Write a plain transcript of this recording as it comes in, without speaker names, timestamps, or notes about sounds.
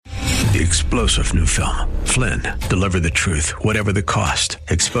the explosive new film, Flynn, deliver the truth, whatever the cost,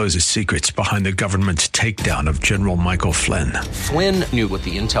 exposes secrets behind the government's takedown of General Michael Flynn. Flynn knew what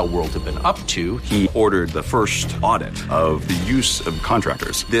the intel world had been up to. He ordered the first audit of the use of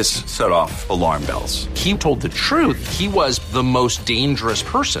contractors. This set off alarm bells. He told the truth. He was the most dangerous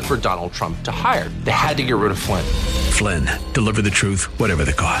person for Donald Trump to hire. They had to get rid of Flynn. Flynn, deliver the truth, whatever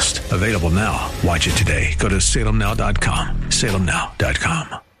the cost. Available now. Watch it today. Go to salemnow.com.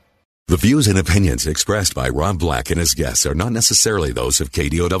 salemnow.com. The views and opinions expressed by Rob Black and his guests are not necessarily those of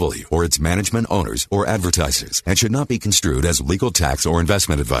KDOW or its management, owners, or advertisers and should not be construed as legal, tax, or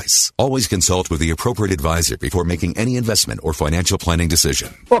investment advice. Always consult with the appropriate advisor before making any investment or financial planning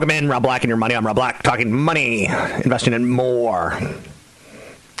decision. Welcome in, Rob Black and Your Money. I'm Rob Black, talking money, investing in more.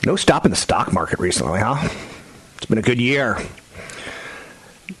 No stop in the stock market recently, huh? It's been a good year.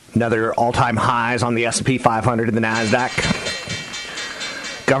 Another all-time highs on the S&P 500 and the NASDAQ.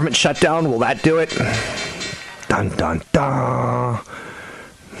 Government shutdown, will that do it? Dun, dun, dun.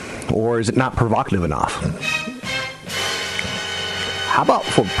 Or is it not provocative enough? How about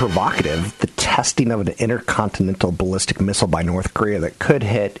for provocative, the testing of an intercontinental ballistic missile by North Korea that could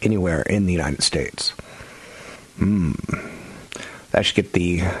hit anywhere in the United States? That should get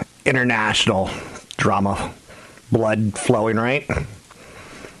the international drama blood flowing, right?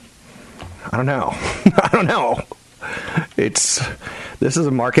 I don't know. I don't know. This is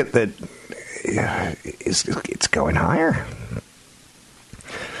a market that it's going higher.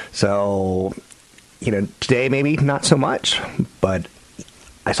 So, today maybe not so much, but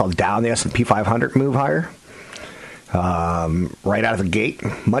I saw the Dow and the S&P 500 move higher. Right out of the gate,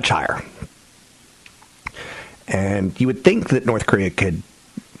 much higher. And you would think that North Korea could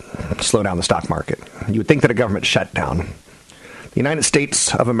slow down the stock market. You would think that a government shutdown. The United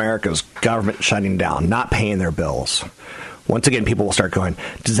States of America's government shutting down, not paying their bills. Once again, people will start going,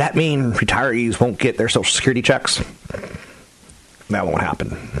 does that mean retirees won't get their Social Security checks? That won't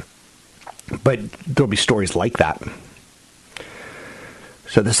happen. But there'll be stories like that.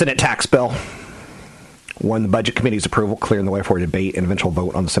 So the Senate tax bill won the Budget Committee's approval, clearing the way for a debate and eventual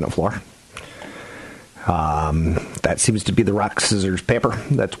vote on the Senate floor. That seems to be the rock, scissors, paper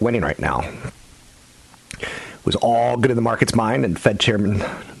that's winning right now. It was all good in the market's mind, and Fed Chairman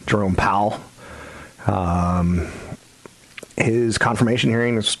Jerome Powell, his confirmation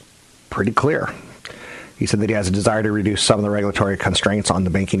hearing is pretty clear. He said that he has a desire to reduce some of the regulatory constraints on the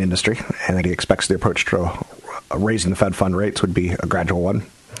banking industry, and that he expects the approach to raising the Fed fund rates would be a gradual one.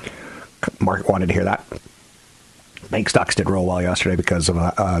 Market wanted to hear that. Bank stocks did roll well yesterday because of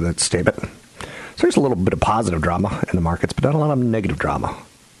that statement. So there's a little bit of positive drama in the markets, but not a lot of negative drama.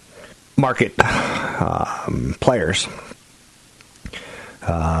 Market players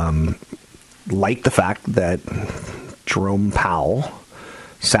like the fact that Jerome Powell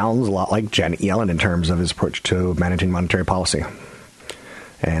sounds a lot like Janet Yellen in terms of his approach to managing monetary policy.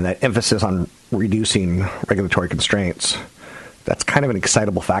 And that emphasis on reducing regulatory constraints, that's kind of an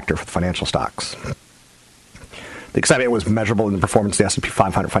excitable factor for the financial stocks. The excitement was measurable in the performance of the S&P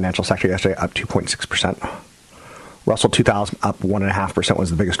 500 financial sector yesterday, up 2.6%. Russell 2000 up 1.5%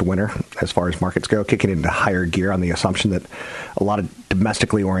 was the biggest winner as far as markets go, kicking into higher gear on the assumption that a lot of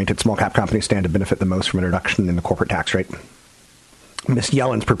domestically oriented small cap companies stand to benefit the most from an reduction in the corporate tax rate. Ms.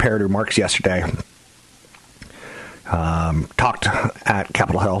 Yellen's prepared remarks yesterday talked at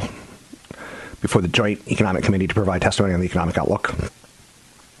Capitol Hill before the Joint Economic Committee to provide testimony on the economic outlook.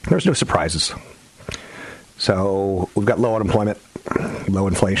 There's no surprises. So we've got low unemployment, low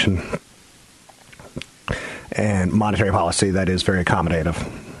inflation, and monetary policy that is very accommodative.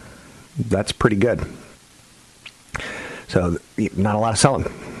 That's pretty good. So not a lot of selling,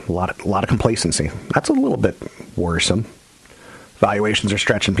 a lot of complacency. That's a little bit worrisome. Valuations are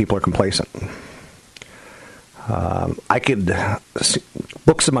stretching, people are complacent. I could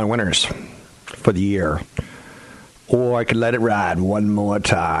book some of my winners for the year, or I could let it ride one more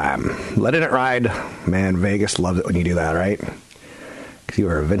time. Letting it ride, man, Vegas loves it when you do that, right? Because you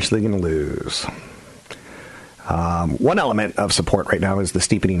are eventually going to lose. One element of support right now is the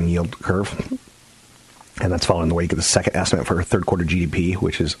steepening yield curve, and that's following the wake of the second estimate for third quarter GDP,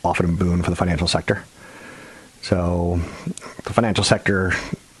 which is often a boon for the financial sector. So the financial sector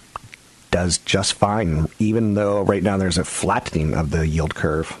does just fine, even though right now there's a flattening of the yield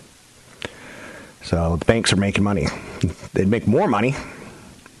curve. So the banks are making money. They'd make more money,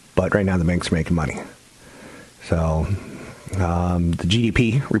 but right now the banks are making money. So the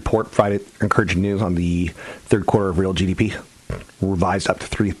GDP report provided encouraging news on the third quarter of real GDP, revised up to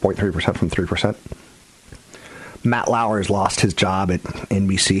 3.3% from 3%. Matt Lauer has lost his job at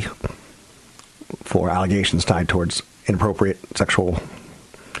NBC for allegations tied towards inappropriate sexual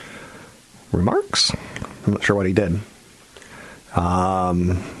remarks. I'm not sure what he did.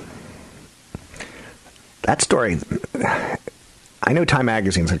 That story, I know Time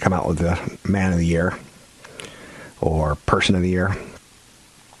Magazine's going to come out with the Man of the Year or Person of the Year.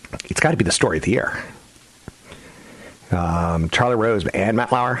 It's got to be the story of the year. Charlie Rose and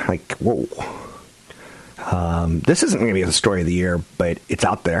Matt Lauer, like, whoa. This isn't going to be the story of the year, but it's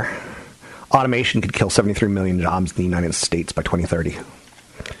out there. Automation could kill 73 million jobs in the United States by 2030.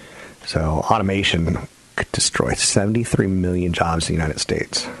 So automation could destroy 73 million jobs in the United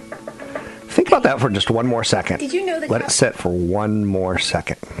States. Think about that for just one more second. Did you know that? Let it sit for one more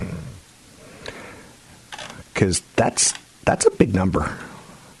second. Because that's a big number.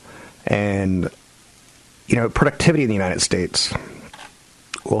 And, you know, productivity in the United States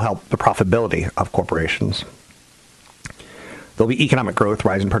will help the profitability of corporations. There'll be economic growth,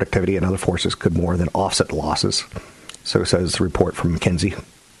 rise in productivity, and other forces could more than offset the losses. So says the report from McKinsey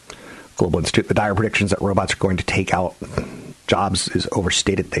Global Institute. The dire predictions that robots are going to take out jobs is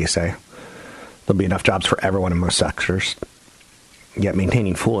overstated, they say. There'll be enough jobs for everyone in most sectors. Yet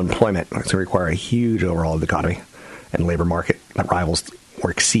maintaining full employment is going to require a huge overhaul of the economy and labor market that rivals or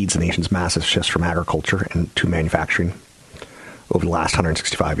exceeds the nation's massive shifts from agriculture and to manufacturing over the last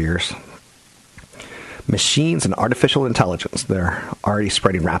 165 years. Machines and artificial intelligence, they're already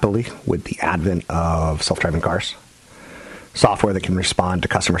spreading rapidly with the advent of self-driving cars. Software that can respond to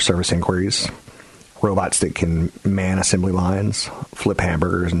customer service inquiries. Robots that can man assembly lines, flip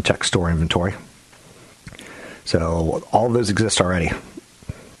hamburgers, and check store inventory. So all of those exist already.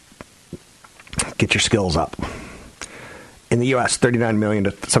 Get your skills up. In the U.S., 39 million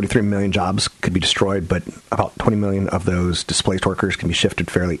to 73 million jobs could be destroyed, but about 20 million of those displaced workers can be shifted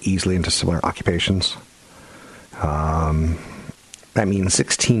fairly easily into similar occupations. That means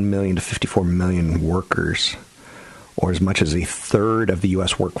 16 million to 54 million workers, or as much as a third of the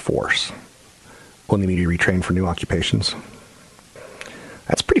U.S. workforce, will need to be retrained for new occupations.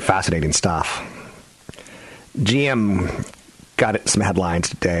 That's pretty fascinating stuff. GM got some headlines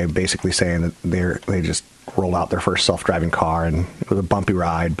today basically saying that they just rolled out their first self-driving car, and it was a bumpy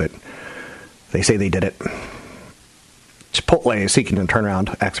ride, but they say they did it. Chipotle is seeking a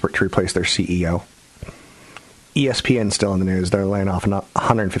turnaround expert to replace their CEO. ESPN still in the news. They're laying off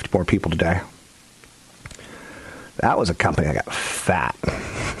 150 more people today. That was a company that got fat,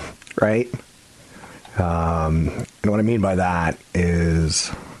 right? And what I mean by that is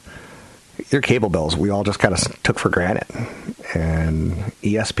your cable bills, we all just kind of took for granted. And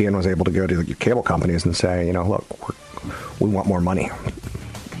ESPN was able to go to your cable companies and say, you know, look, we want more money.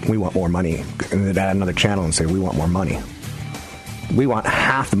 We want more money. And then add another channel and say, we want more money. We want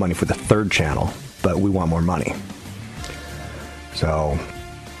half the money for the third channel, but we want more money. So,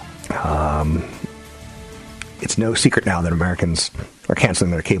 it's no secret now that Americans are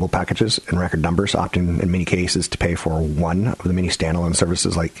canceling their cable packages in record numbers, often in many cases to pay for one of the many standalone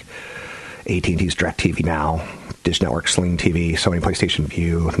services like AT&T's DirecTV Now, Dish Network, Sling TV, Sony PlayStation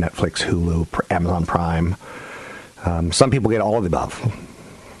Vue, Netflix, Hulu, Amazon Prime. Some people get all of the above.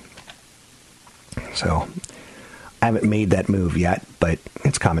 So I haven't made that move yet, but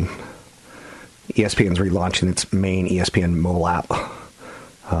it's coming. ESPN's relaunching its main ESPN mobile app.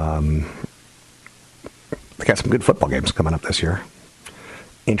 They got some good football games coming up this year.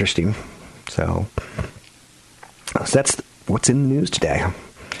 Interesting. So that's what's in the news today.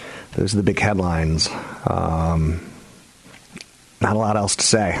 Those are the big headlines. Not a lot else to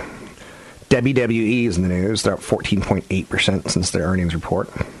say. WWE is in the news. They're up 14.8% since their earnings report.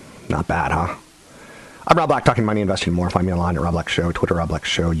 Not bad, huh? I'm Rob Black, talking money, investing, and more. Find me online at Rob Black Show, Twitter, Rob Black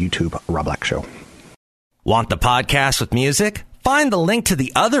Show, YouTube, Rob Black Show. Want the podcast with music? Find the link to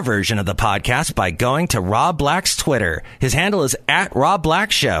the other version of the podcast by going to Rob Black's Twitter. His handle is at Rob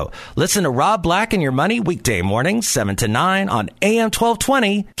Black Show. Listen to Rob Black and Your Money weekday mornings, 7 to 9 on AM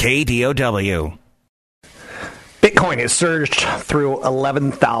 1220 KDOW. Bitcoin has surged through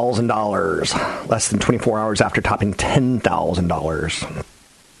 $11,000, less than 24 hours after topping $10,000.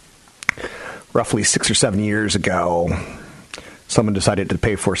 Roughly 6 or 7 years ago, someone decided to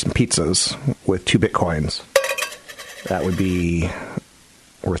pay for some pizzas with 2 Bitcoins. That would be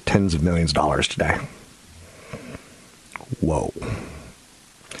worth tens of millions of dollars today. Whoa.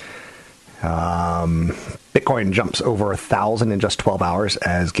 Bitcoin jumps over 1,000 in just 12 hours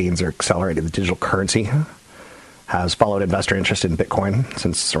as gains are accelerated. The digital currency has followed investor interest in Bitcoin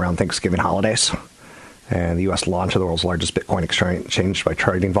since around Thanksgiving holidays. And the U.S. launch of the world's largest Bitcoin exchange by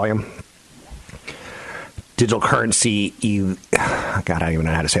trading volume. Digital currency, God, I don't even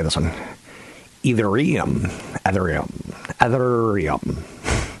know how to say this one. Ethereum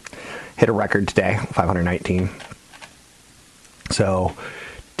hit a record today, 519. So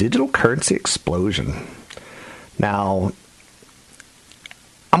digital currency explosion. Now,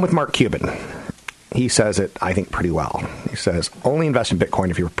 I'm with Mark Cuban. He says it, I think, pretty well. He says, only invest in Bitcoin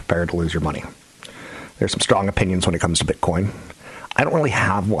if you're prepared to lose your money. There's some strong opinions when it comes to Bitcoin. I don't really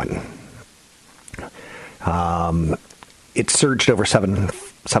have one. It surged over seven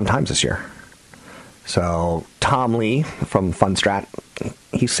times this year. So Tom Lee from Fundstrat,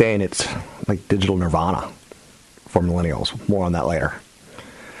 he's saying it's like digital nirvana for millennials. More on that later.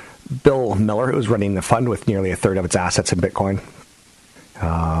 Bill Miller, who's running the fund with nearly a third of its assets in Bitcoin.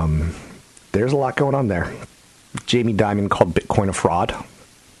 There's a lot going on there. Jamie Dimon called Bitcoin a fraud.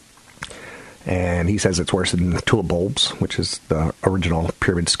 And he says it's worse than tulip bulbs, which is the original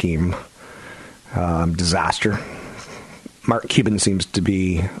pyramid scheme disaster. Mark Cuban seems to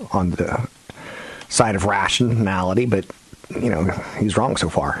be on the side of rationality, but, he's wrong so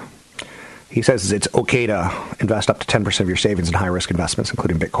far. He says it's okay to invest up to 10% of your savings in high-risk investments,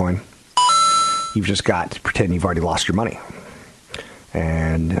 including Bitcoin. You've just got to pretend you've already lost your money.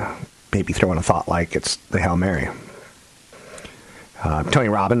 And maybe throw in a thought like it's the Hail Mary. Tony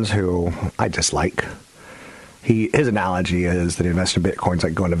Robbins, who I dislike, his analogy is that investing in Bitcoin is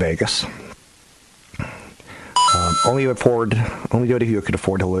like going to Vegas. Only do it if you could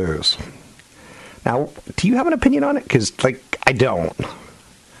afford to lose. Now, do you have an opinion on it? Because, I don't.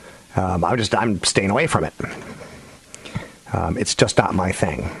 I'm staying away from it. It's just not my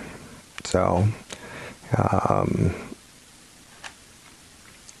thing. So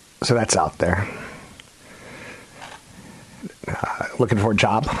that's out there. Looking for a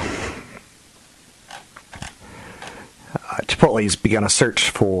job. Chipotle's begun a search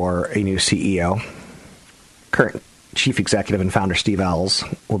for a new CEO. Current chief executive and founder Steve Ells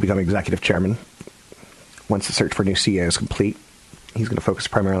will become executive chairman. Once the search for a new CEO is complete, he's going to focus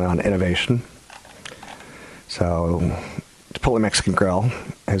primarily on innovation. So, Chipotle Mexican Grill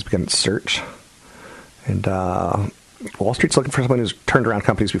has begun its search. And Wall Street's looking for someone who's turned around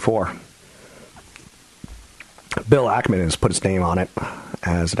companies before. Bill Ackman has put his name on it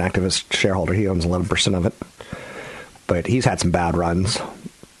as an activist shareholder. He owns 11% of it. But he's had some bad runs.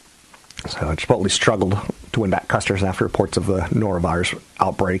 So Chipotle struggled to win back customers after reports of the norovirus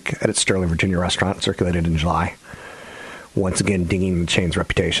outbreak at its Sterling, Virginia restaurant circulated in July, once again dinging the chain's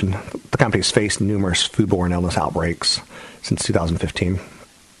reputation. The company's faced numerous foodborne illness outbreaks since 2015.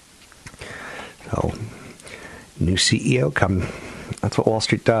 So, new CEO come. That's what Wall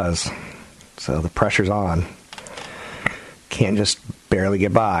Street does. So the pressure's on. Can't just barely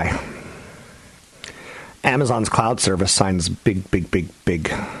get by. Amazon's cloud service signs big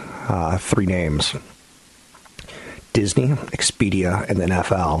three names: Disney, Expedia, and the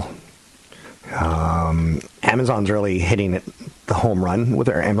NFL. Amazon's really hitting it the home run with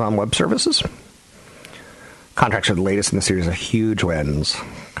their Amazon Web Services. Contracts are the latest in the series of huge wins.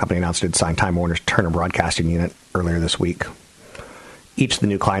 The company announced it had signed Time Warner's Turner Broadcasting unit earlier this week. Each of the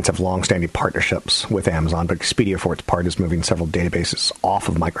new clients have long-standing partnerships with Amazon, but Expedia, for its part, is moving several databases off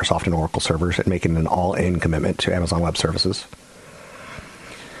of Microsoft and Oracle servers and making an all-in commitment to Amazon Web Services.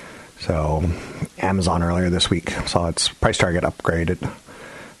 So, Amazon earlier this week saw its price target upgraded.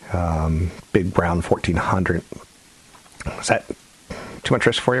 Big Brown 1400. Is that too much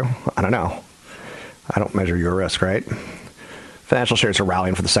risk for you? I don't know. I don't measure your risk, right? Financial shares are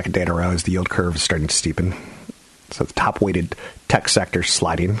rallying for the second day in a row as the yield curve is starting to steepen. So the top-weighted tech sector is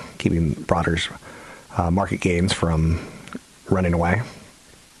sliding, keeping broader market gains from running away.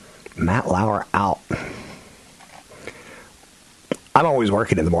 Matt Lauer out. I'm always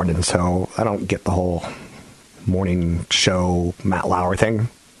working in the morning, so I don't get the whole morning show Matt Lauer thing.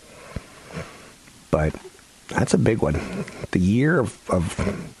 But that's a big one. The year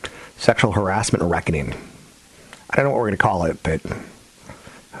of sexual harassment reckoning. I don't know what we're going to call it, but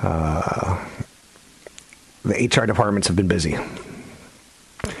the HR departments have been busy.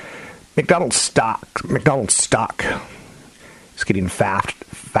 McDonald's stock is getting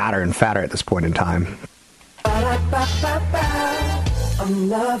fatter and fatter at this point in time. I'm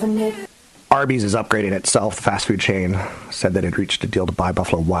loving it. Arby's is upgrading itself. The fast food chain said that it reached a deal to buy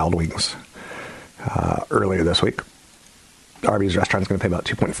Buffalo Wild Wings earlier this week. Arby's restaurant is going to pay about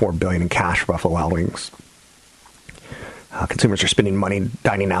 $2.4 billion in cash for Buffalo Wild Wings. Consumers are spending money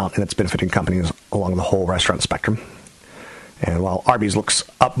dining out, and it's benefiting companies along the whole restaurant spectrum. And while Arby's looks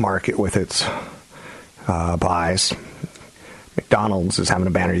upmarket with its buys, McDonald's is having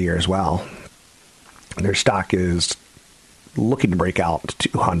a banner year as well. Their stock is looking to break out to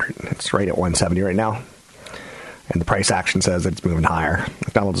 200. It's right at 170 right now. And the price action says that it's moving higher.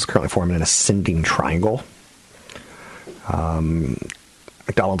 McDonald's is currently forming an ascending triangle.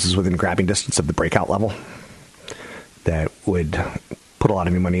 McDonald's is within grabbing distance of the breakout level that would put a lot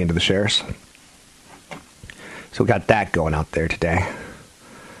of new money into the shares. So we got that going out there today.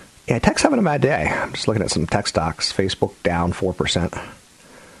 Yeah, tech's having a bad day. I'm just looking at some tech stocks. Facebook down 4%.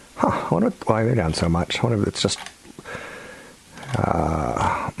 I wonder why they're down so much. I wonder if it's just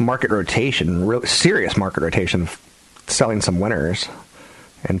market rotation, really serious market rotation, selling some winners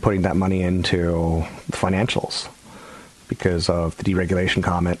and putting that money into the financials because of the deregulation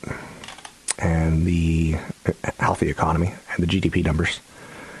comment and the healthy economy and the GDP numbers.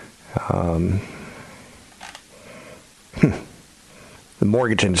 The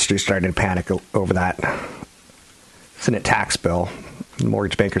mortgage industry started to panic over that Senate tax bill. The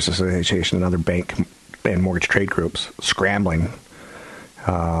Mortgage Bankers Association and other bank and mortgage trade groups scrambling.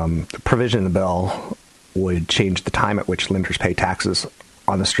 The provision in the bill would change the time at which lenders pay taxes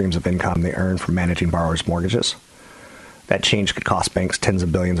on the streams of income they earn from managing borrowers' mortgages. That change could cost banks tens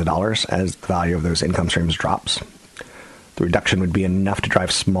of billions of dollars as the value of those income streams drops. The reduction would be enough to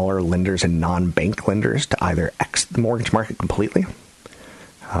drive smaller lenders and non-bank lenders to either exit the mortgage market completely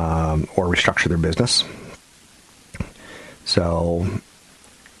or restructure their business. So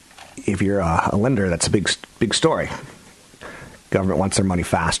if you're a lender, that's a big story. Government wants their money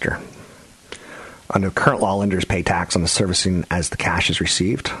faster. Under current law, lenders pay tax on the servicing as the cash is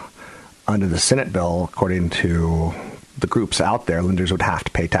received. Under the Senate bill, according to the groups out there, lenders would have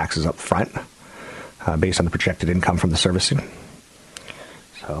to pay taxes up front based on the projected income from the servicing.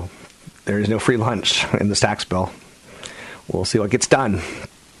 So there is no free lunch in this tax bill. We'll see what gets done.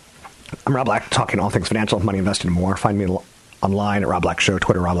 I'm Rob Black, talking all things financial, money, investing, and more. Find me online at Rob Black Show,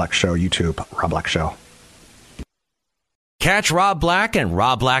 Twitter, Rob Black Show, YouTube, Rob Black Show. Catch Rob Black and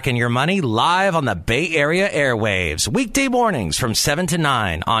Rob Black and Your Money live on the Bay Area airwaves, weekday mornings from 7 to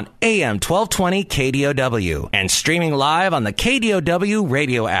 9 on AM 1220 KDOW and streaming live on the KDOW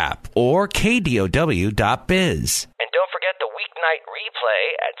radio app or KDOW.biz. And don't forget the weeknight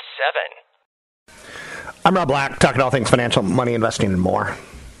replay at 7. I'm Rob Black, talking all things financial, money, investing, and more.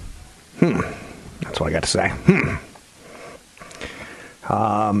 That's what I got to say.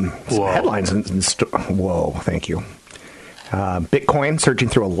 Some headlines. Whoa, thank you. Bitcoin surging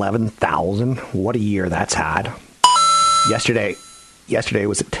through 11,000. What a year that's had. Yesterday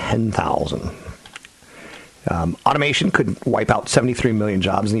was at 10,000. Automation could wipe out 73 million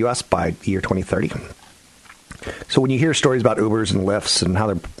jobs in the U.S. by the year 2030. So when you hear stories about Ubers and Lyfts and how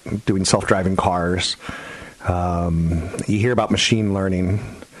they're doing self-driving cars, you hear about machine learning,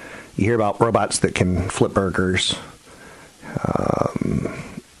 you hear about robots that can flip burgers.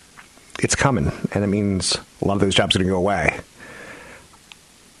 It's coming, and it means a lot of those jobs are going to go away.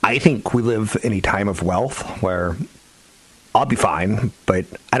 I think we live in a time of wealth where I'll be fine, but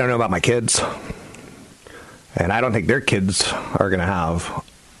I don't know about my kids. And I don't think their kids are going to have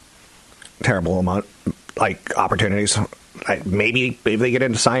terrible opportunities. Maybe they get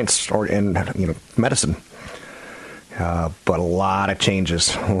into science or in medicine. But a lot of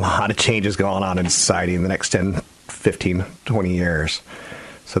changes going on in society in the next 10, 15, 20 years.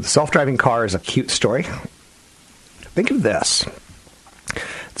 So the self-driving car is a cute story. Think of this.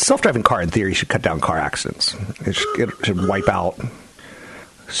 The self-driving car, in theory, should cut down car accidents. It should wipe out,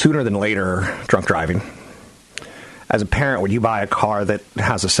 sooner than later, drunk driving. As a parent, would you buy a car that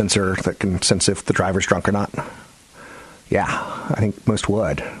has a sensor that can sense if the driver's drunk or not? Yeah, I think most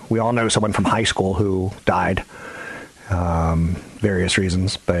would. We all know someone from high school who died, various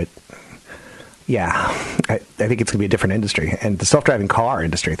reasons, but yeah, I think it's going to be a different industry. And the self-driving car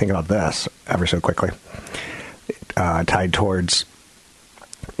industry, think about this ever so quickly, tied towards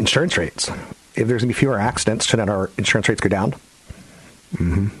insurance rates. If there's going to be fewer accidents, shouldn't our insurance rates go down?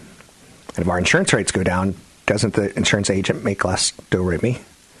 Mm-hmm. And if our insurance rates go down, doesn't the insurance agent make less do rate me?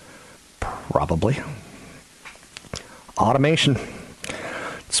 Probably. Automation.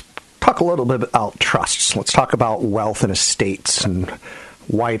 Let's talk a little bit about trusts. Let's talk about wealth and estates and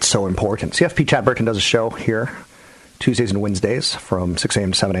why it's so important. CFP Chad Burton does a show here Tuesdays and Wednesdays from 6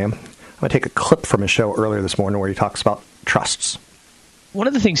 a.m. to 7 a.m. I'm going to take a clip from his show earlier this morning where he talks about trusts. One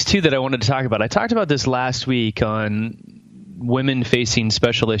of the things, too, that I wanted to talk about, I talked about this last week on women facing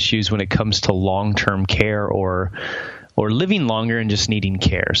special issues when it comes to long-term care or living longer and just needing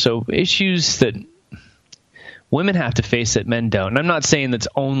care. So issues that women have to face that men don't. And I'm not saying that's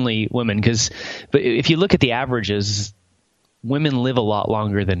only women, but if you look at the averages, women live a lot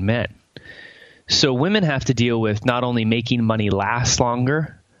longer than men. So women have to deal with not only making money last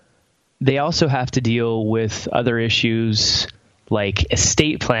longer, they also have to deal with other issues like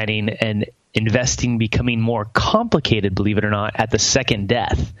estate planning and investing becoming more complicated, believe it or not, at the second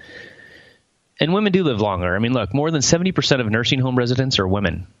death. And women do live longer. I mean, look, more than 70% of nursing home residents are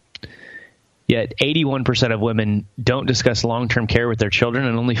women. Yet 81% of women don't discuss long-term care with their children,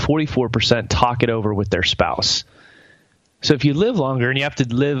 and only 44% talk it over with their spouse. So if you live longer, and you have to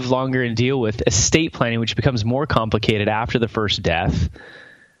live longer and deal with estate planning, which becomes more complicated after the first death,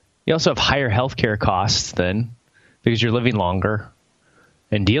 you also have higher healthcare costs then because you're living longer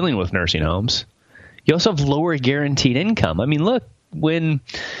and dealing with nursing homes. You also have lower guaranteed income. I mean, look, when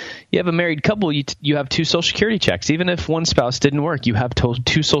you have a married couple, you have 2 Social Security checks. Even if one spouse didn't work, you have 2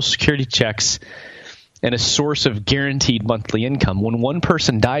 Social Security checks and a source of guaranteed monthly income. When one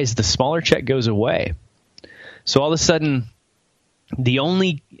person dies, the smaller check goes away. So all of a sudden, the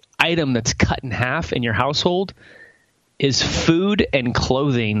only item that's cut in half in your household is food and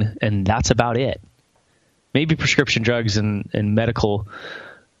clothing, and that's about it. Maybe prescription drugs and medical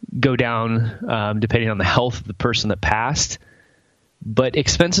go down depending on the health of the person that passed. But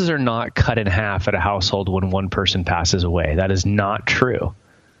expenses are not cut in half at a household when one person passes away. That is not true.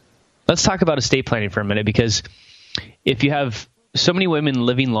 Let's talk about estate planning for a minute, because if you have so many women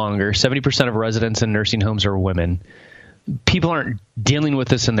living longer, 70% of residents in nursing homes are women, people aren't dealing with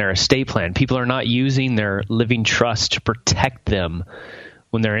this in their estate plan. People are not using their living trust to protect them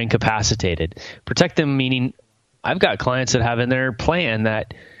when they're incapacitated. Protect them meaning I've got clients that have in their plan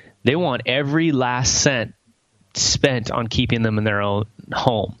that they want every last cent spent on keeping them in their own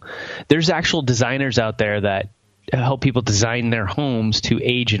home. There's actual designers out there that help people design their homes to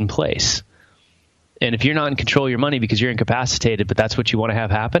age in place. And if you're not in control of your money because you're incapacitated, but that's what you want to have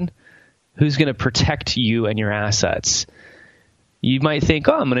happen, who's going to protect you and your assets? You might think,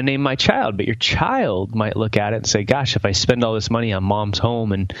 I'm going to name my child, but your child might look at it and say, gosh, if I spend all this money on mom's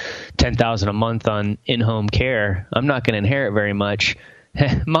home and $10,000 a month on in-home care, I'm not going to inherit very much.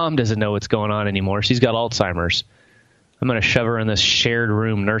 Mom doesn't know what's going on anymore. She's got Alzheimer's. I'm going to shove her in this shared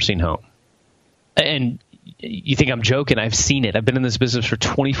room nursing home. And you think I'm joking? I've seen it. I've been in this business for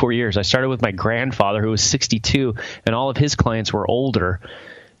 24 years. I started with my grandfather, who was 62, and all of his clients were older.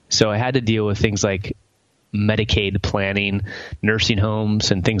 So I had to deal with things like Medicaid planning, nursing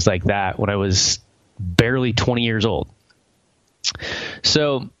homes, and things like that when I was barely 20 years old.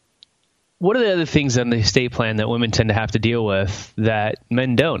 So what are the other things on the estate plan that women tend to have to deal with that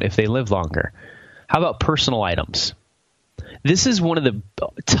men don't if they live longer? How about personal items? This is one of the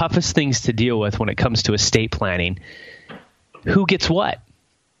toughest things to deal with when it comes to estate planning. Who gets what?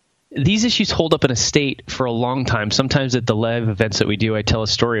 These issues hold up an estate for a long time. Sometimes at the live events that we do, I tell a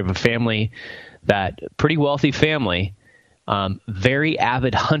story of a family, that pretty wealthy family, very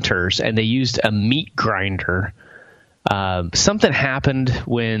avid hunters, and they used a meat grinder. Something happened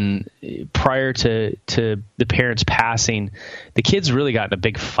when, prior to the parents passing, the kids really got in a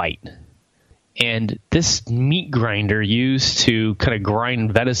big fight. And this meat grinder used to kind of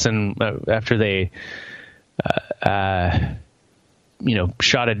grind venison after they,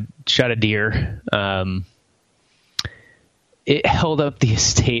 shot a deer. It held up the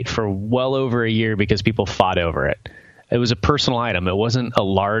estate for well over a year because people fought over it. It was a personal item. It wasn't a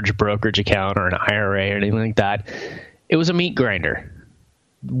large brokerage account or an IRA or anything like that. It was a meat grinder.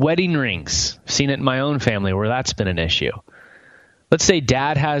 Wedding rings. I've seen it in my own family where that's been an issue. Let's say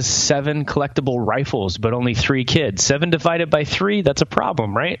dad has 7 collectible rifles, but only 3 kids. 7 divided by 3, that's a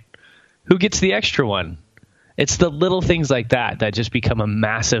problem, right? Who gets the extra one? It's the little things like that that just become a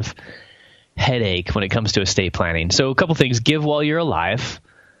massive headache when it comes to estate planning. So a couple things. Give while you're alive.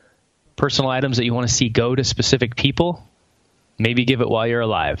 Personal items that you want to see go to specific people, maybe give it while you're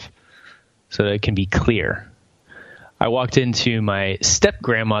alive so that it can be clear. I walked into my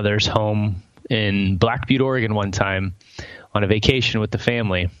step-grandmother's home in Black Butte, Oregon one time on a vacation with the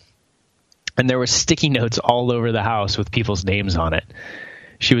family, and there were sticky notes all over the house with people's names on it.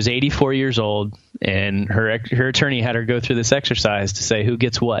 She was 84 years old, and her attorney had her go through this exercise to say who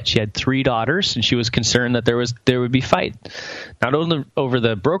gets what. She had 3 daughters, and she was concerned that there would be fight, not only over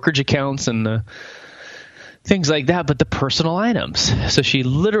the brokerage accounts and the things like that, but the personal items. So she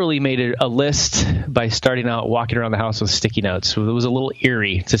literally made a list by starting out walking around the house with sticky notes. So it was a little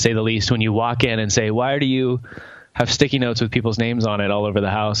eerie, to say the least, when you walk in and say, why do you have sticky notes with people's names on it all over the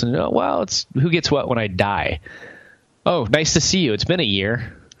house? And, well, it's who gets what when I die. Oh, nice to see you. It's been a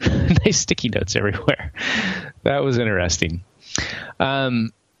year. Nice sticky notes everywhere. That was interesting.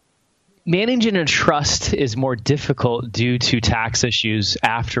 Managing a trust is more difficult due to tax issues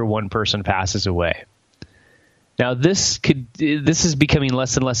after one person passes away. Now, this is becoming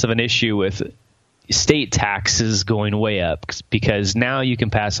less and less of an issue with state taxes going way up, because now you can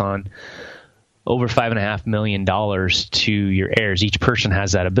pass on over $5.5 million to your heirs. Each person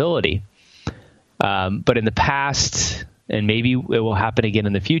has that ability. But in the past, And maybe it will happen again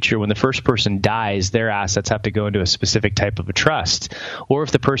in the future when the first person dies, their assets have to go into a specific type of a trust. Or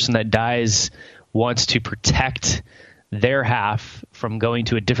if the person that dies wants to protect their half from going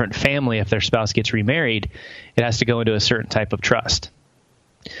to a different family if their spouse gets remarried, it has to go into a certain type of trust.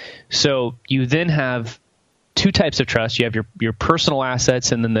 So you then have two types of trust. You have your personal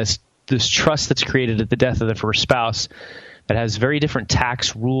assets, and then this trust that's created at the death of the first spouse that has very different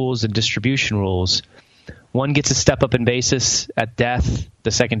tax rules and distribution rules. One gets a step up in basis at death,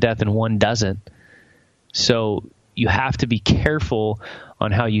 the second death, and one doesn't. So you have to be careful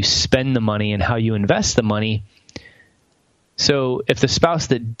on how you spend the money and how you invest the money. So if the spouse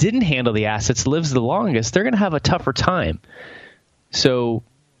that didn't handle the assets lives the longest, they're going to have a tougher time. So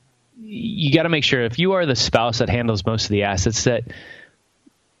you got to make sure if you are the spouse that handles most of the assets, that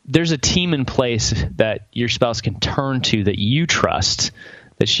there's a team in place that your spouse can turn to that you trust,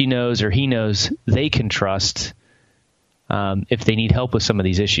 that she knows or he knows they can trust if they need help with some of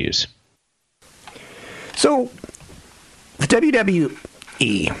these issues. So the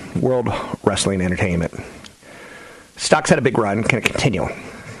WWE, World Wrestling Entertainment, stock's had a big run. Can it continue?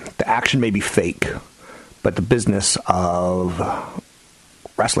 The action may be fake, but the business of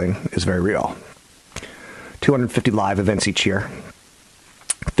wrestling is very real. 250 live events each year,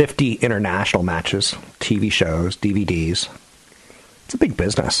 50 international matches, TV shows, DVDs. It's a big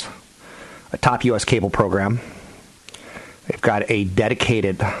business. A top U.S. cable program. They've got a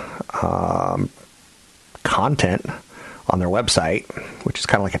dedicated content on their website, which is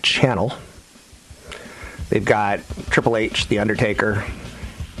kind of like a channel. They've got Triple H, The Undertaker.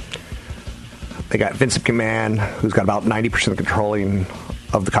 They got Vince McMahon, who's got about 90% of the controlling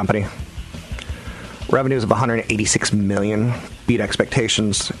of the company. Revenues of $186 million, beat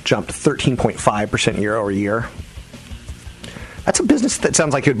expectations, jumped 13.5% year over year. That's a business that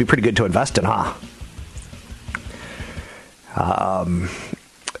sounds like it would be pretty good to invest in, huh?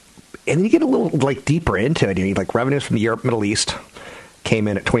 And then you get a little deeper into it. You need revenues from the Europe, Middle East came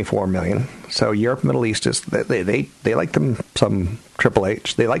in at $24 million. So Europe, Middle East is they like them some Triple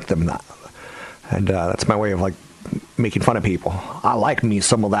H. They like them that, and that's my way of making fun of people. I like me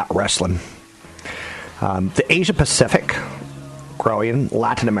some of that wrestling. The Asia Pacific growing,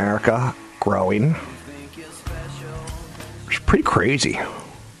 Latin America growing. It's pretty crazy.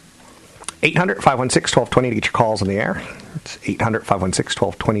 800-516-1220 to get your calls on the air. It's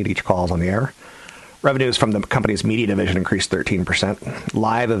 800-516-1220 to get your calls on the air. Revenues from the company's media division increased 13%.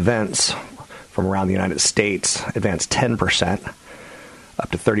 Live events from around the United States advanced 10%,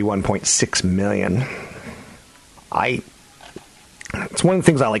 up to 31.6 million. It's one of the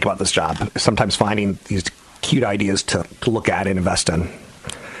things I like about this job, is sometimes finding these cute ideas to look at and invest in.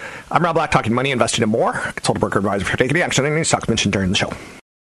 I'm Rob Black, talking money, investing in more. Consultant broker advisor for taking the action on any stocks mentioned during the show.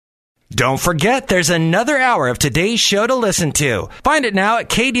 Don't forget, there's another hour of today's show to listen to. Find it now at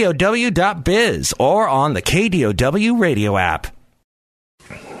KDOW.biz or on the KDOW radio app.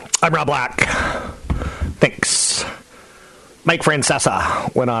 I'm Rob Black. Thanks. Mike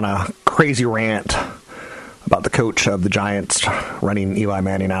Francesa went on a crazy rant about the coach of the Giants running Eli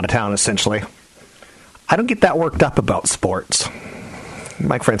Manning out of town, essentially. I don't get that worked up about sports.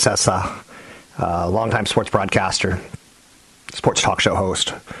 Mike Francesa, longtime sports broadcaster, sports talk show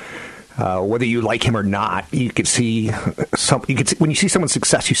host. Whether you like him or not, you could see when you see someone's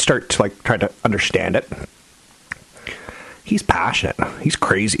success, you start to try to understand it. He's passionate. He's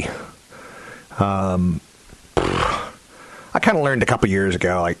crazy. I kind of learned a couple years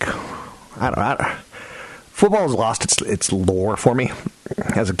ago, I don't know. Football has lost its lore for me.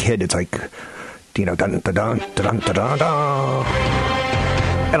 As a kid, it's dun dun dun dun dun dun dun,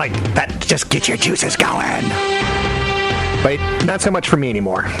 and that just gets your juices going. But not so much for me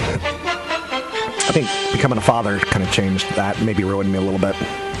anymore. I think becoming a father kind of changed that, maybe ruined me a little bit.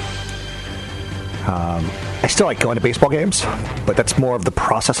 I still like going to baseball games, but that's more of the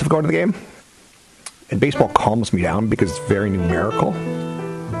process of going to the game. And baseball calms me down because it's very numerical.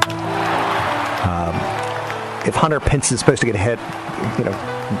 If Hunter Pence is supposed to get a hit,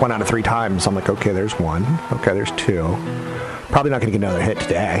 1 out of 3 times, I'm like, okay, there's 1. Okay, there's 2. Probably not going to get another hit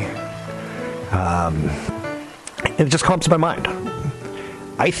today. And it just calms my mind.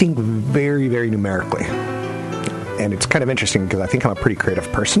 I think very, very numerically. And it's kind of interesting because I think I'm a pretty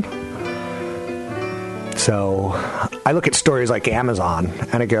creative person. So I look at stories like Amazon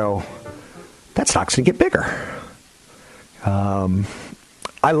and I go, that stock's going to get bigger.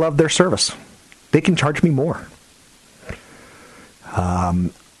 I love their service. They can charge me more.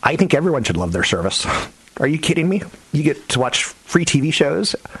 I think everyone should love their service. Are you kidding me? You get to watch free TV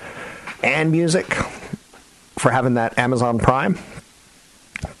shows and music for having that Amazon Prime.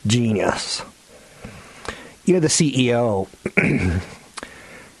 Genius. the CEO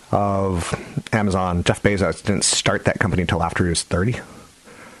of Amazon, Jeff Bezos, didn't start that company until after he was 30.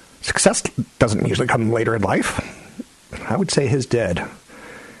 Success doesn't usually come later in life. I would say his did.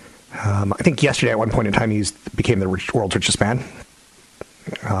 I think yesterday at one point in time he became the world's richest man.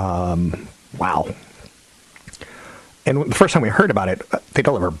 Wow. And the first time we heard about it, they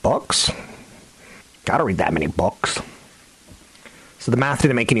deliver books. I don't read that many books. So the math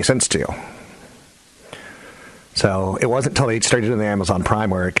didn't make any sense to you. So it wasn't until they started in the Amazon Prime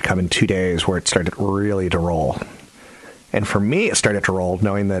where it could come in 2 days where it started really to roll. And for me, it started to roll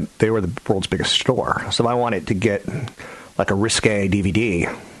knowing that they were the world's biggest store. So if I wanted to get like a risque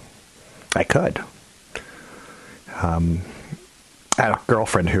DVD, I could. I had a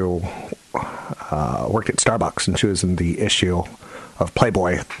girlfriend who worked at Starbucks, and she was in the issue of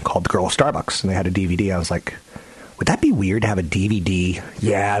Playboy called The Girl of Starbucks, and they had a DVD. I was like, would that be weird to have a DVD?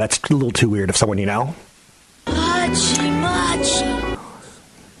 Yeah, that's a little too weird of someone you know. I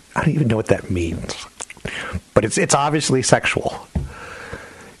don't even know what that means. But it's obviously sexual.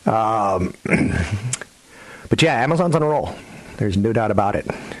 But yeah, Amazon's on a roll. There's no doubt about it.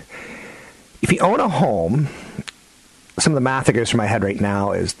 If you own a home, some of the math that goes through my head right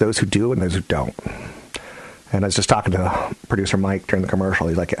now is those who do and those who don't. And I was just talking to producer Mike during the commercial.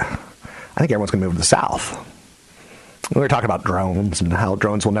 He's like, I think everyone's going to move to the South. We were talking about drones and how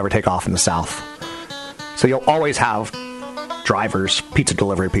drones will never take off in the South. So you'll always have drivers, pizza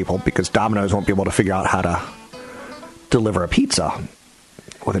delivery people, because Domino's won't be able to figure out how to deliver a pizza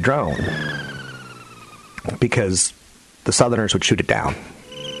with a drone because the Southerners would shoot it down.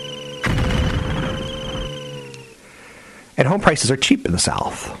 And home prices are cheap in the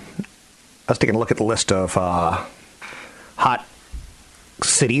South. I was taking a look at the list of hot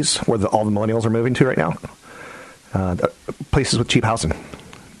cities where all the millennials are moving to right now. Places with cheap housing.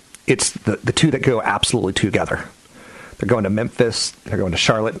 It's the two that go absolutely together. They're going to Memphis. They're going to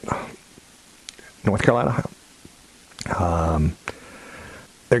Charlotte, North Carolina.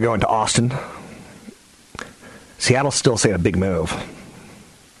 They're going to Austin. Seattle's still saying a big move.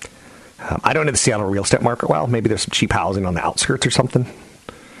 I don't know the Seattle real estate market well. Maybe there's some cheap housing on the outskirts or something.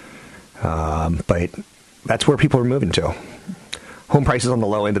 But that's where people are moving to. Home prices on the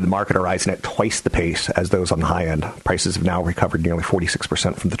low end of the market are rising at twice the pace as those on the high end. Prices have now recovered nearly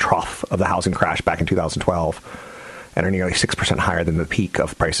 46% from the trough of the housing crash back in 2012 and are nearly 6% higher than the peak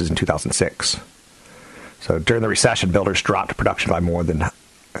of prices in 2006. So during the recession, builders dropped production by more than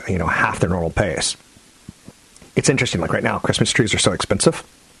half their normal pace. It's interesting, like right now, Christmas trees are so expensive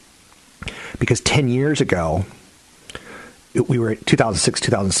because 10 years ago, we were at 2006,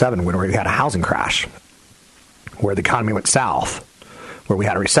 2007 when we had a housing crash where the economy went south, where we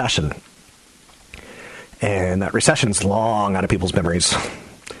had a recession. And that recession's long out of people's memories.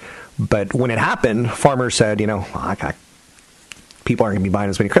 But when it happened, farmers said, people aren't going to be buying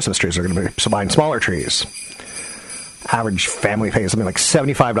as many Christmas trees. They're going to be buying smaller trees. Average family pays something like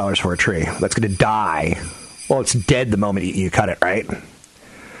 $75 for a tree. That's going to die. Well, it's dead the moment you cut it, right?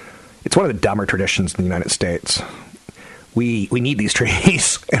 It's one of the dumber traditions in the United States. We need these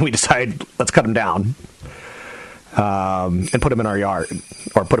trees, and we decide, let's cut them down and put them in our yard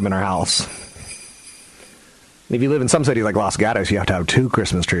or put them in our house. If you live in some city like Los Gatos, you have to have 2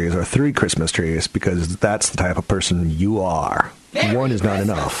 Christmas trees or 3 Christmas trees because that's the type of person you are. One is not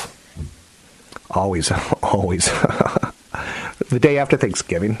enough. Always. The day after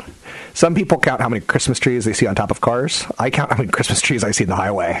Thanksgiving. Some people count how many Christmas trees they see on top of cars. I count how many Christmas trees I see in the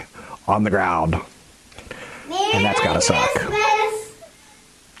highway, on the ground. And that's gotta suck.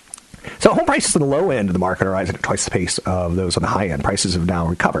 So home prices on the low end of the market are rising at twice the pace of those on the high end. Prices have now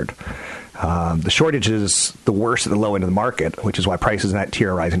recovered. The shortage is the worst at the low end of the market, which is why prices in that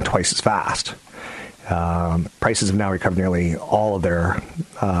tier are rising twice as fast. Prices have now recovered nearly all of their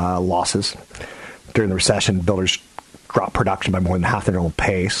losses. During the recession, builders dropped production by more than half their normal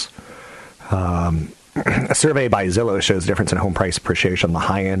pace. A survey by Zillow shows the difference in home price appreciation on the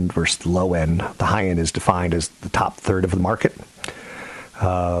high end versus the low end. The high end is defined as the top third of the market.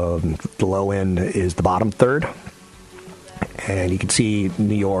 The low end is the bottom third. And you can see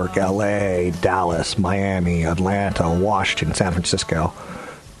New York, LA, Dallas, Miami, Atlanta, Washington, San Francisco.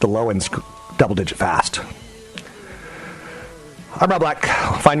 The low end's double-digit fast. I'm Rob Black.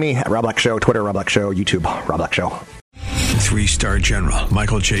 Find me at Rob Black Show, Twitter, Rob Black Show, YouTube, Rob Black Show. 3-star General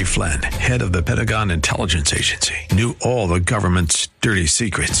Michael J. Flynn, head of the Pentagon Intelligence Agency, knew all the government's dirty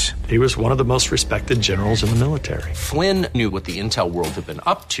secrets. He was one of the most respected generals in the military. Flynn knew what the intel world had been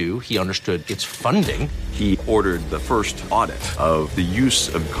up to. He understood its funding. He ordered the first audit of the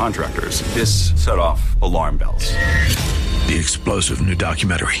use of contractors. This set off alarm bells. The explosive new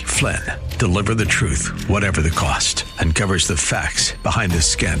documentary, Flynn, Deliver the Truth, Whatever the Cost, uncovers the facts behind this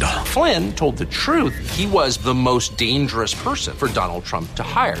scandal. Flynn told the truth. He was the most dangerous person for Donald Trump to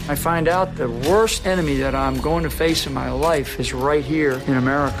hire. I find out the worst enemy that I'm going to face in my life is right here in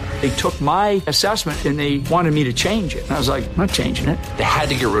America. They took my assessment and they wanted me to change it. And I was like, I'm not changing it. They had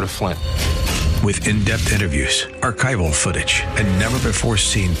to get rid of Flynn. With in-depth interviews, archival footage, and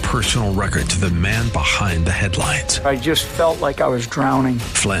never-before-seen personal records of the man behind the headlines. I just felt like I was drowning.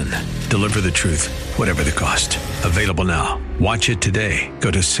 Flynn, Deliver the Truth, Whatever the Cost. Available now. Watch it today.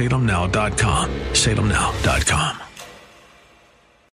 Go to salemnow.com. salemnow.com.